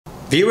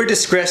Viewer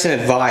discretion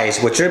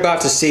advised. What you're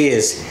about to see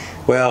is,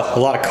 well, a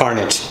lot of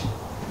carnage.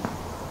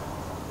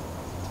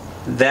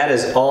 That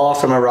is all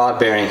from a rod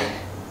bearing.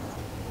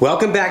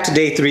 Welcome back to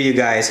day 3, you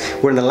guys.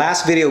 Where in the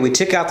last video we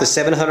took out the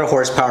 700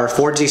 horsepower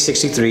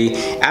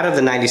 4G63 out of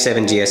the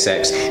 97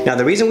 GSX. Now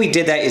the reason we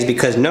did that is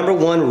because number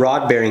 1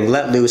 rod bearing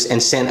let loose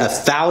and sent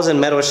 1,000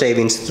 metal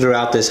shavings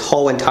throughout this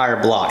whole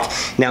entire block.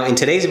 Now in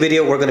today's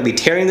video we're going to be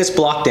tearing this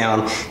block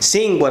down,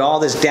 seeing what all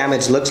this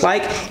damage looks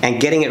like,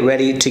 and getting it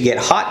ready to get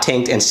hot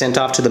tanked and sent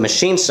off to the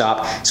machine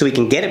shop so we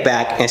can get it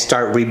back and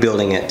start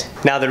rebuilding it.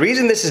 Now the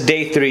reason this is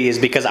day 3 is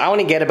because I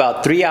only get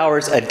about 3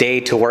 hours a day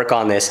to work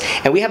on this,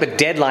 and we have a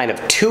deadline of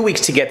 2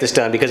 weeks to get this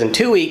done, because in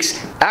 2 weeks,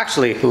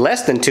 actually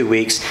less than 2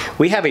 weeks,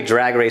 we have a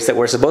drag race that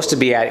we're supposed to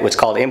be at. What's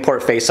called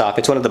Import Faceoff.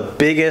 It's one of the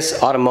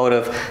biggest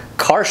automotive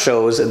car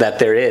shows that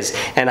there is,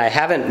 and I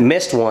haven't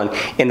missed one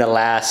in the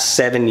last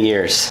 7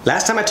 years.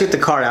 Last time I took the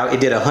car out, it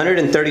did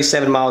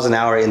 137 miles an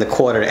hour in the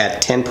quarter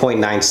at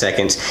 10.9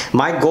 seconds.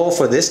 My goal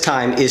for this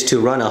time is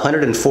to run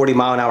 140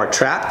 mile an hour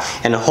trap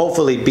and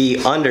hopefully be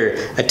under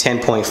a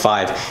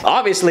 10.5.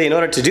 Obviously, in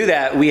order to do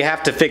that, we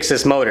have to fix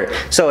this motor.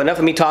 So enough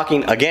of me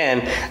talking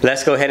again.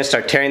 Let's go ahead and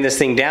start tearing this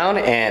thing down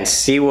and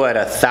see what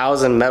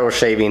 1,000 metal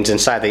shavings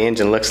inside the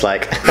engine looks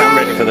like. I'm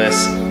ready for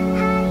this.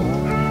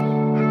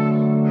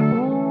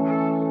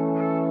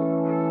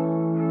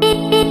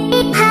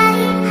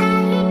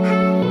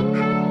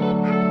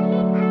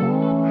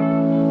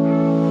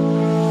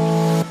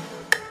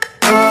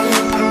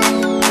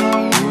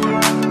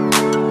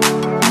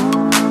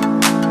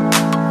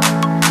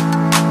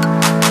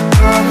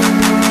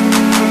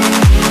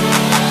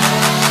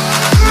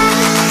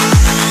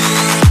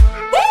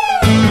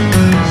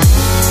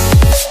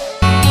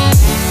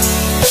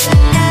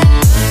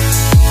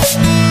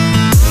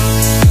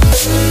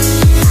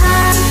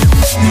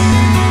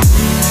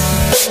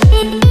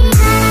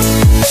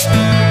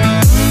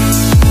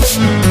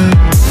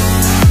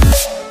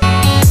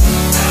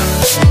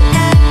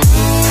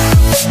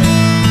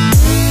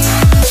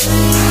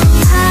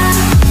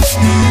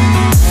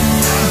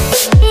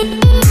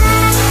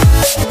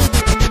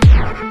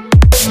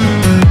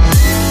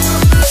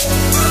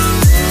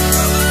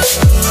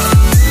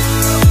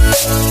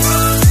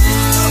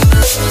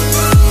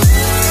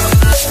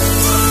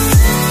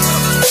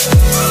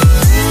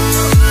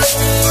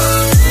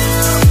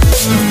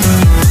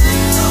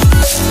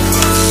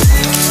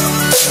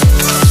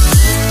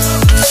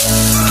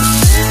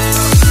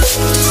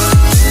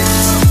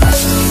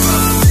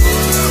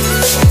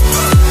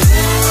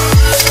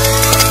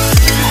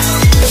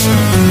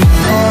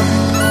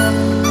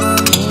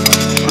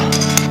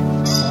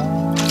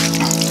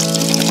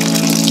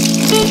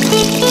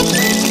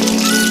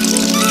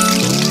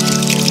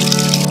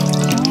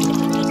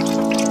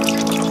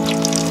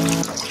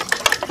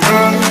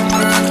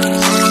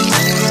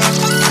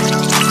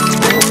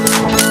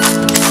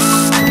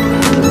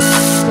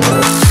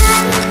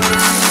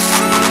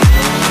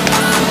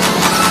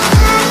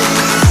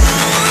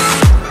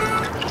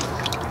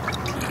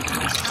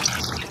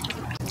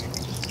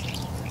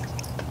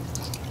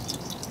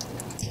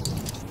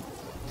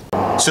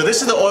 So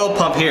this is the oil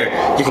pump here.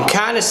 You can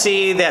kind of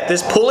see that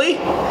this pulley,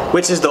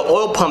 which is the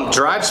oil pump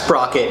drive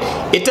sprocket,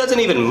 it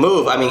doesn't even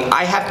move. I mean,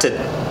 I have to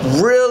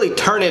really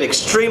turn it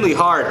extremely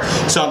hard.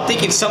 So I'm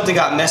thinking something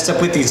got messed up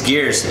with these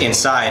gears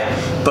inside.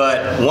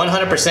 But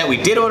 100%, we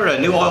did order a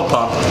new oil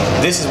pump.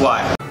 This is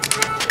why.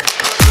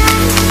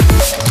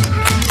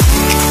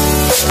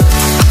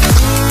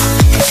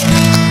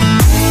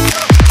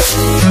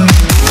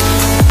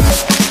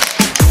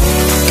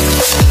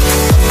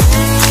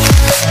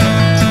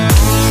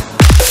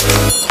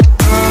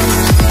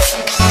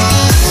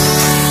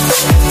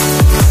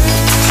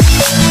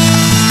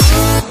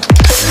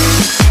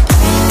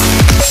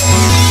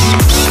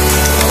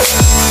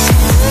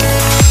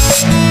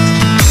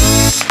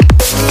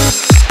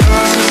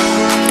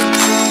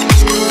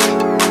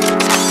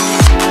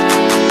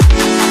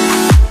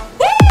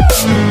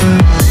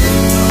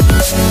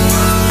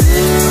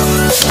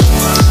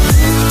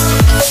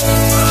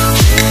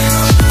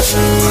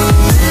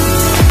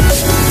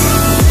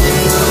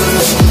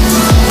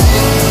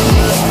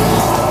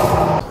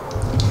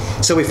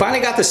 So we finally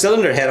got the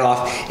cylinder head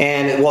off,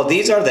 and well,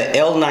 these are the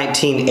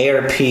L19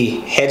 ARP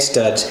head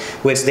studs,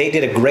 which they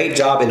did a great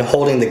job in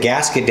holding the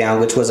gasket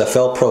down, which was a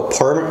Felpro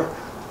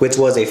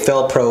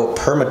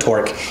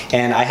Permatorque,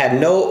 and I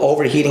had no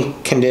overheating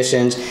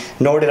conditions,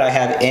 nor did I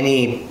have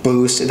any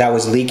boost that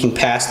was leaking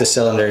past the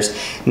cylinders.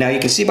 Now you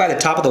can see by the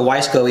top of the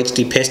Wiseco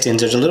HD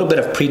pistons, there's a little bit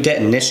of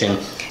pre-detonation.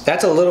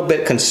 That's a little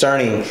bit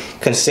concerning,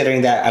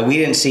 considering that we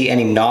didn't see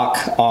any knock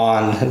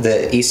on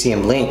the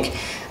ECM link.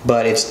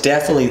 But it's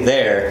definitely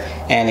there,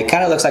 and it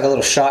kind of looks like a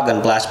little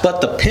shotgun blast, but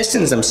the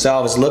pistons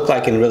themselves look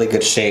like in really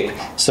good shape.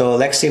 So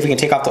let's see if we can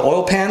take off the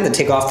oil pan, then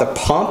take off the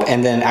pump,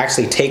 and then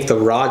actually take the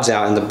rods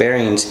out and the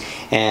bearings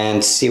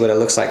and see what it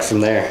looks like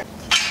from there.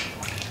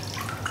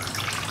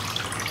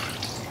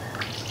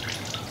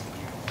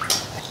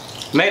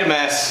 Made a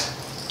mess.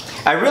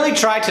 I really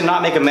tried to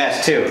not make a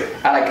mess too.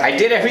 I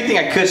did everything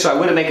I could so I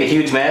wouldn't make a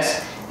huge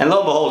mess, and lo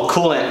and behold,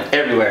 coolant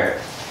everywhere.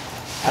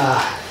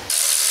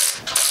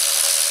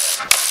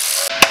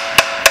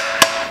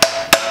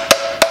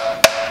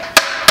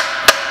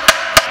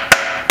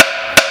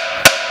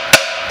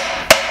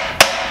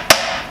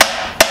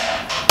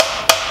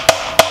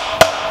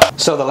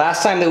 So the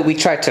last time that we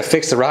tried to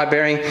fix the rod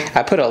bearing,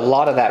 I put a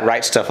lot of that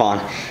right stuff on.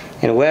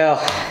 And well,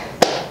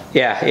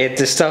 yeah,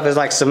 this stuff is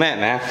like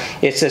cement, man.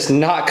 It's just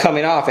not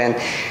coming off, and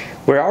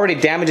we're already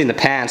damaging the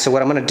pan. So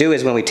what I'm gonna do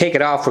is when we take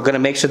it off, we're gonna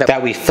make sure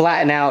that we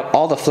flatten out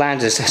all the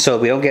flanges so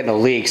we don't get no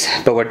leaks.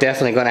 But we're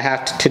definitely gonna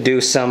have to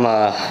do some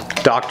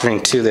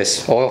doctoring to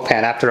this oil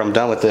pan after I'm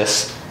done with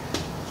this.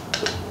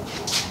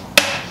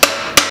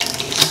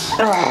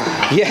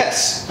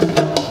 Yes.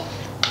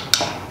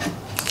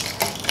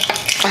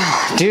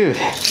 Dude.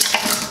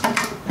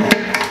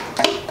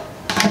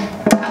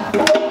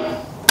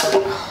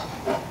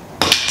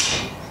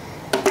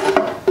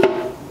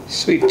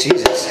 Sweet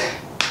Jesus.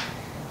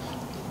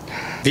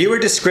 Viewer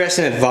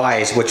discretion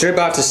advised. What you're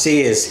about to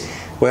see is,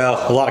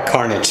 well, a lot of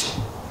carnage.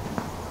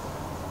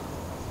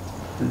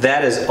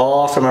 That is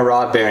all from a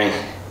rod bearing.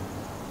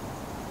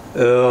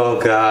 Oh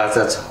God,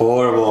 that's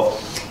horrible.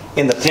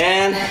 In the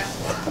pan,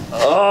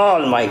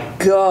 oh my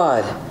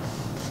God.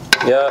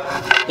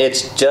 Yep,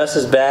 it's just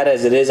as bad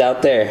as it is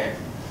out there.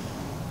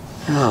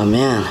 Oh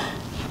man. I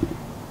don't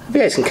know if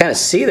you guys can kind of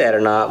see that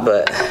or not,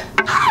 but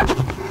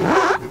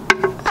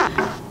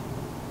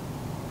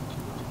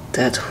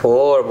that's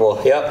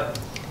horrible. Yep.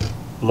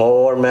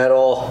 More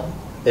metal.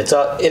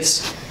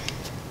 It's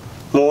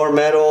more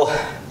metal.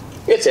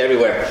 It's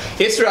everywhere.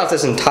 It's throughout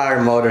this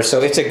entire motor, so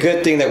it's a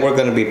good thing that we're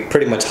going to be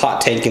pretty much hot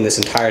tanking this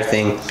entire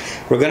thing.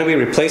 We're going to be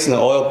replacing the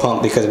oil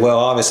pump because, well,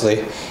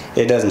 obviously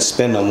it doesn't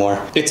spin no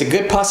more. It's a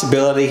good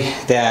possibility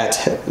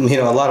that, you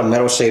know, a lot of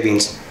metal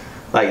shavings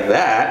like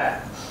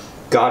that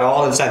got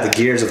all inside the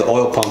gears of the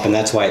oil pump, and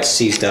that's why it's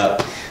seized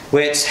up.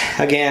 Which,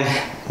 again,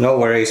 no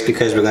worries,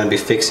 because we're going to be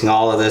fixing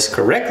all of this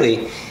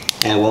correctly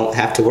and won't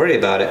have to worry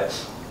about it.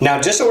 Now,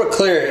 just so we're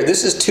clear,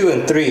 this is 2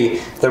 and 3.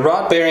 The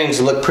rod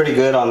bearings look pretty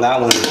good on that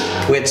one,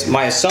 which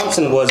my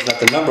assumption was that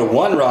the number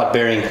 1 rod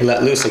bearing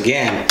let loose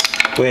again,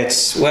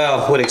 which,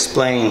 well, would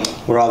explain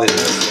where all these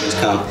things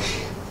come.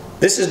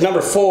 This is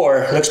number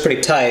 4, looks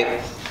pretty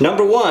tight.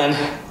 Number 1,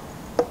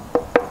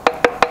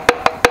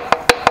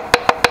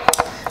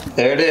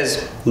 there it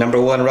is,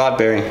 number 1 rod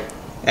bearing,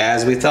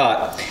 as we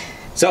thought.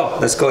 So,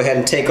 let's go ahead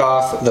and take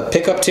off the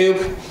pickup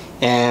tube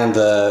and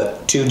the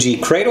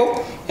 2G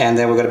cradle, and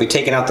then we're going to be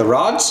taking out the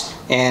rods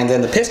and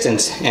then the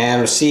pistons,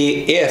 and we'll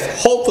see if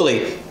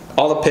hopefully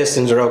all the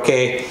pistons are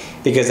okay,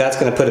 because that's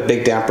going to put a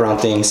big damper on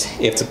things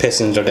if the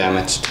pistons are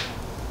damaged.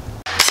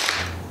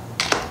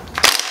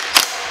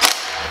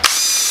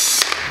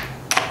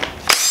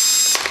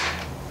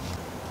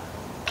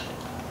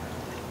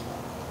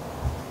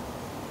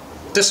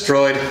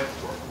 Destroyed.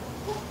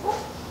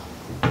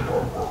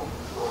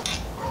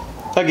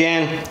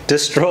 Again,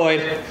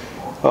 destroyed.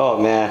 Oh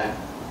man,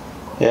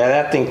 yeah,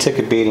 that thing took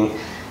a beating.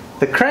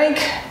 The crank,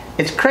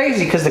 it's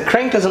crazy because the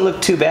crank doesn't look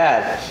too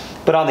bad,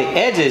 but on the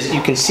edges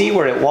you can see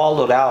where it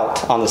wallowed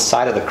out on the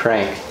side of the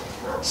crank.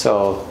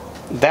 So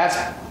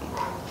that's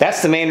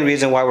the main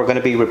reason why we're going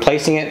to be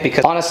replacing it,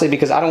 because honestly,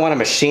 because I don't want to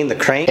machine the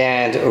crank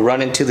and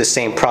run into the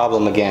same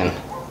problem again,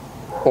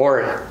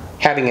 or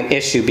having an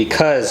issue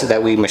because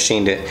that we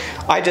machined it.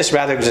 I just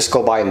rather just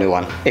go buy a new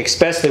one.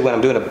 Especially when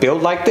I'm doing a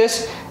build like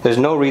this, there's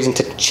no reason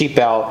to cheap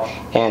out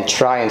and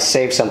try and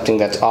save something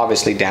that's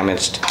obviously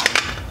damaged.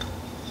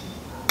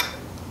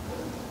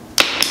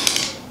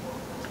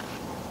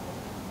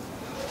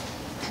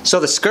 So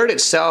the skirt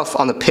itself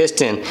on the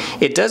piston,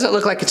 it doesn't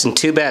look like it's in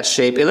too bad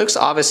shape. It looks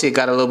obviously it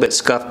got a little bit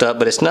scuffed up,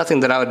 but it's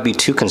nothing that I would be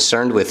too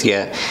concerned with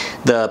yet.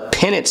 The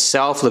pin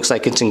itself looks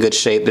like it's in good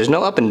shape. There's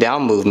no up and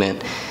down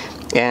movement.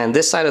 And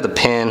this side of the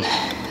pin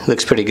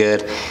looks pretty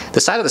good. The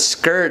side of the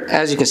skirt,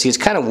 as you can see, it's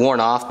kind of worn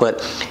off,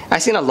 but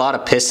I've seen a lot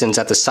of pistons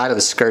at the side of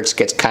the skirts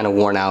gets kind of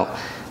worn out.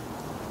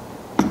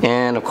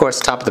 And of course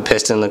the top of the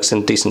piston looks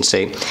in decent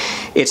shape.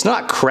 It's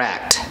not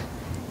cracked.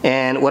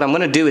 And what I'm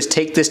going to do is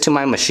take this to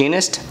my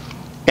machinist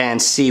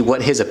and see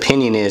what his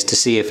opinion is to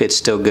see if it's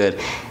still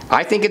good.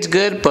 I think it's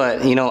good,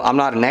 but you know, I'm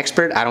not an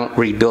expert. I don't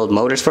rebuild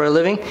motors for a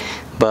living,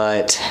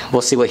 but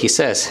we'll see what he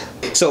says.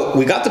 So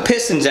we got the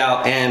pistons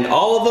out and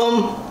all of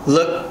them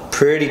look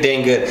pretty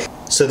dang good.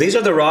 So these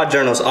are the rod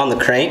journals on the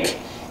crank,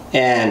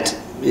 and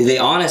they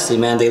honestly,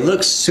 man, they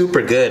look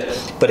super good,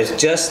 but it's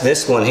just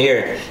this one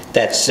here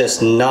that's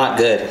just not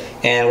good.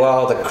 And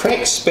while the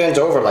crank spins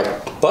over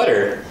like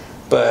butter,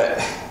 but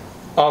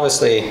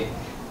obviously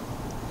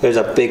there's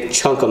a big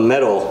chunk of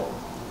metal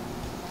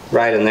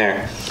right in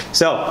there.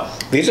 So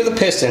these are the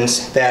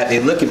pistons that they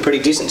look in pretty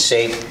decent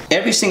shape.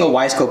 Every single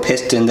Wiseco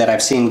piston that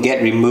I've seen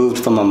get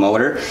removed from a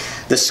motor,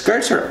 the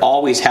skirts are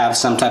always have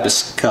some type of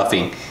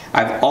scuffing.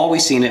 I've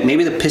always seen it.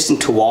 Maybe the piston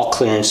to wall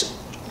clearance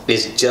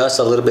is just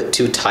a little bit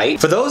too tight.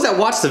 For those that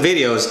watch the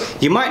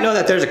videos, you might know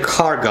that there's a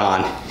car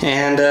gone,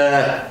 and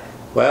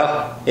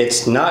well,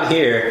 it's not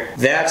here.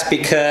 That's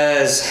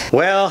because,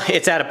 well,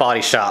 it's at a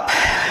body shop.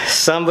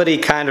 Somebody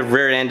kind of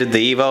rear-ended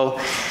the Evo,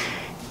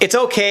 it's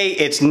okay,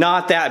 it's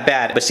not that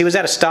bad. But she was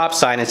at a stop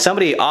sign and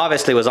somebody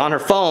obviously was on her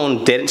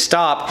phone, didn't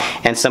stop,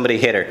 and somebody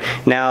hit her.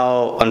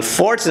 Now,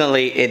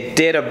 unfortunately, it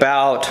did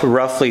about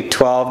roughly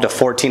 $1,200 to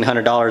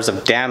 $1,400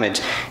 of damage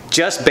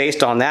just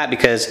based on that,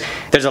 because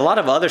there's a lot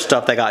of other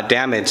stuff that got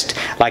damaged,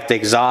 like the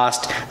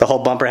exhaust, the whole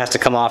bumper has to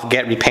come off,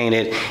 get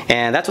repainted,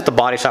 and that's what the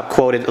body shop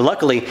quoted.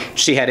 Luckily,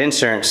 she had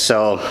insurance,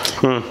 so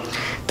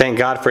thank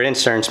God for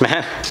insurance,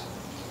 man.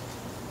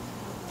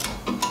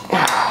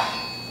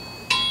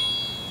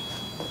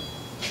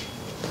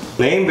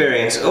 Main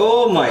bearings,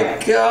 oh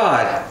my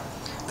God,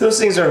 those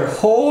things are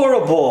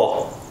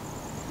horrible.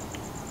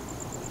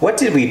 What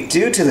did we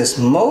do to this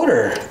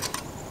motor?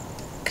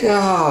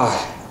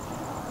 God.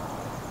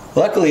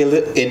 Luckily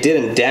it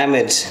didn't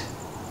damage,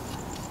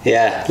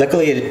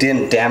 luckily it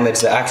didn't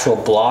damage the actual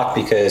block,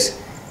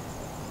 because,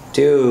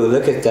 dude,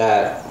 look at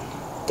that.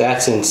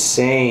 That's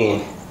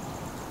insane.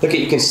 Look,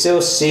 you can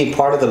still see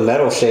part of the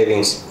metal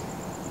shavings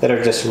that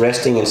are just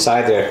resting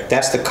inside there.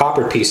 That's the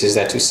copper pieces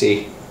that you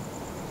see.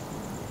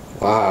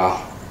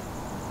 Wow.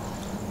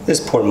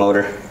 This poor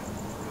motor.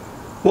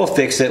 We'll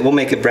fix it, we'll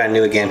make it brand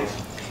new again.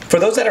 For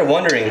those that are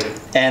wondering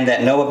and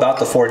that know about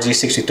the Ford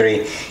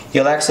G63,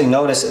 you'll actually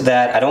notice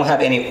that I don't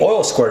have any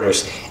oil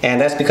squirters, and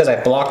that's because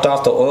I blocked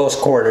off the oil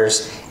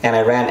squirters and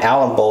I ran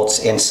Allen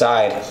bolts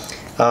inside.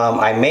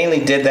 I mainly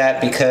did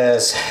that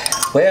because,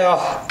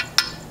 well,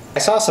 I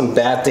saw some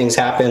bad things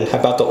happen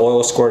about the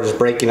oil squirters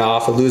breaking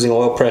off, losing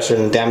oil pressure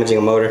and damaging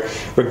a motor.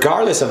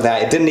 Regardless of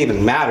that, it didn't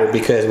even matter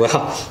because,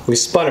 well, we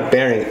spun a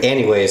bearing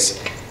anyways.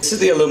 This is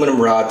the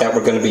aluminum rod that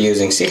we're going to be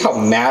using. See how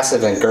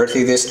massive and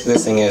girthy this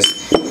thing is?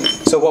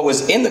 So what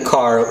was in the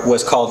car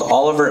was called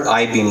Oliver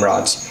I-beam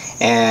rods.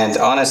 And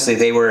honestly,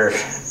 they were,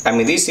 I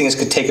mean, these things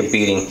could take a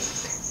beating.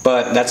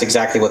 But that's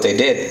exactly what they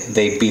did.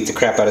 They beat the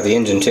crap out of the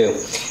engine too.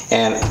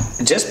 And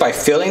just by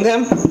filling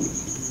them,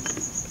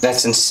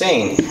 that's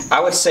insane. I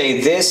would say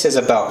this is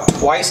about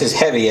twice as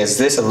heavy as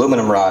this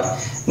aluminum rod.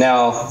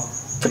 Now,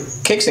 for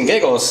kicks and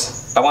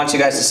giggles, I want you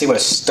guys to see what a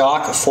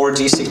stock Ford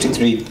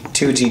G63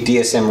 2G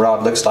DSM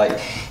rod looks like.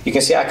 You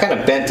can see I kind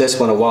of bent this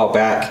one a while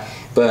back,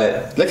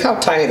 but look how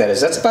tiny that is.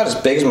 That's about as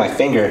big as my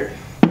finger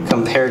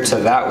compared to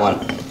that one.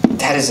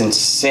 That is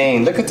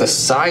insane. Look at the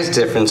size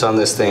difference on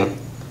this thing.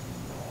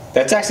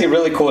 That's actually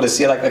really cool to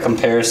see, like, a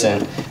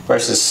comparison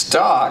versus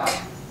stock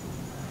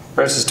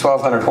versus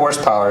 1200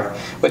 horsepower,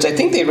 which I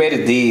think they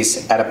rated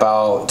these at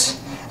about,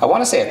 I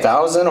want to say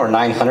 1,000 or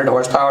 900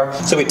 horsepower.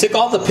 So we took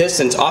all the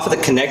pistons off of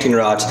the connecting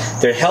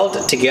rods. They're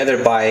held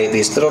together by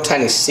these little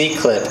tiny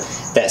C-clip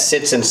that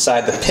sits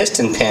inside the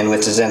piston pin,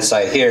 which is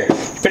inside here.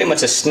 You pretty much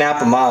just snap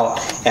them out,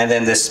 and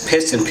then this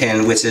piston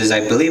pin, which is,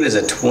 I believe, is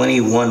a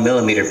 21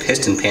 millimeter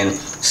piston pin,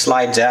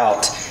 slides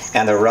out,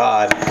 and the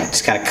rod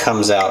just kind of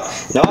comes out.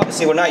 Now,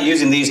 obviously, we're not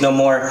using these no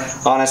more.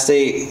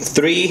 Honestly,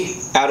 3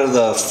 out of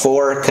the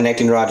 4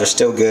 connecting rods are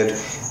still good.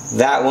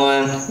 That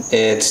one,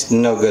 it's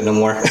no good no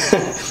more.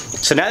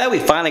 So now that we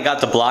finally got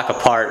the block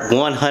apart,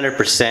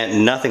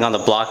 100%, nothing on the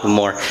block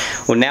anymore.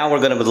 Well, now we're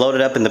going to load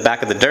it up in the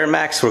back of the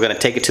Duramax. We're going to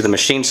take it to the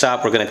machine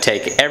shop. We're going to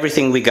take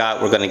everything we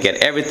got. We're going to get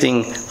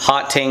everything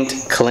hot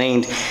tanked,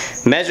 cleaned,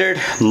 measured,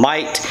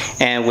 mic'd,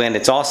 and when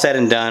it's all said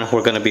and done,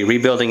 we're going to be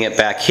rebuilding it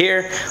back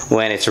here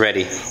when it's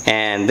ready.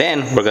 And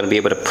then we're going to be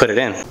able to put it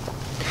in.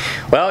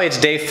 Well, it's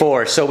day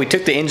 4, so we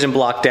took the engine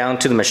block down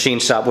to the machine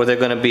shop where they're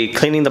going to be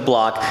cleaning the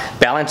block,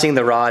 balancing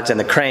the rods and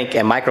the crank,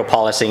 and micro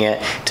polishing it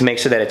to make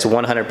sure that it's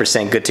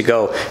 100% good to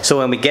go. So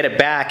when we get it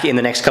back in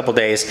the next couple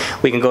days,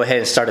 we can go ahead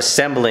and start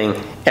assembling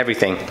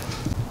everything.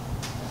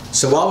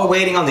 So while we're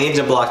waiting on the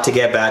engine block to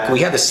get back, we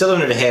have the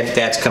cylinder head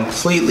that's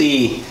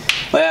completely,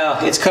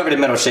 well, it's covered in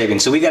metal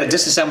shavings. So we got to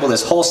disassemble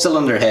this whole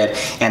cylinder head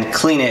and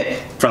clean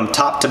it from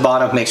top to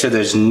bottom, make sure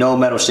there's no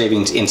metal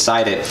shavings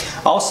inside it.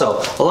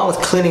 Also, along with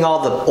cleaning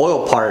all the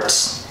oil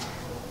parts,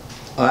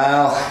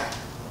 well,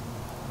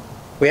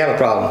 we have a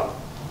problem.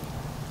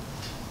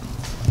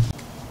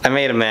 I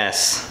made a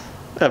mess,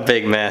 a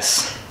big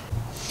mess.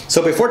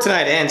 So before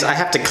tonight ends, I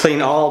have to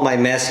clean all my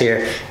mess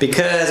here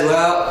because,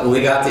 well,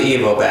 we got the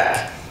Evo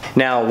back.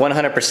 Now,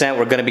 100%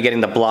 we're going to be getting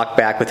the block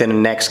back within the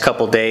next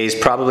couple days,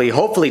 probably,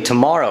 hopefully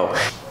tomorrow.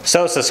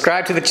 So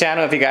subscribe to the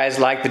channel if you guys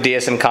like the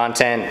DSM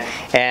content,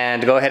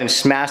 and go ahead and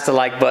smash the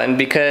like button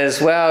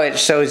because, well, it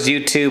shows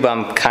YouTube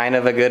I'm kind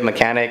of a good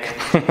mechanic.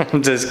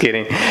 I'm just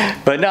kidding.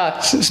 But no,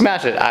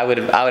 smash it. I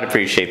would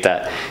appreciate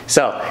that.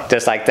 So,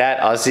 just like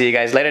that, I'll see you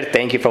guys later.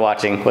 Thank you for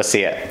watching. We'll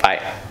see ya.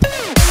 Bye.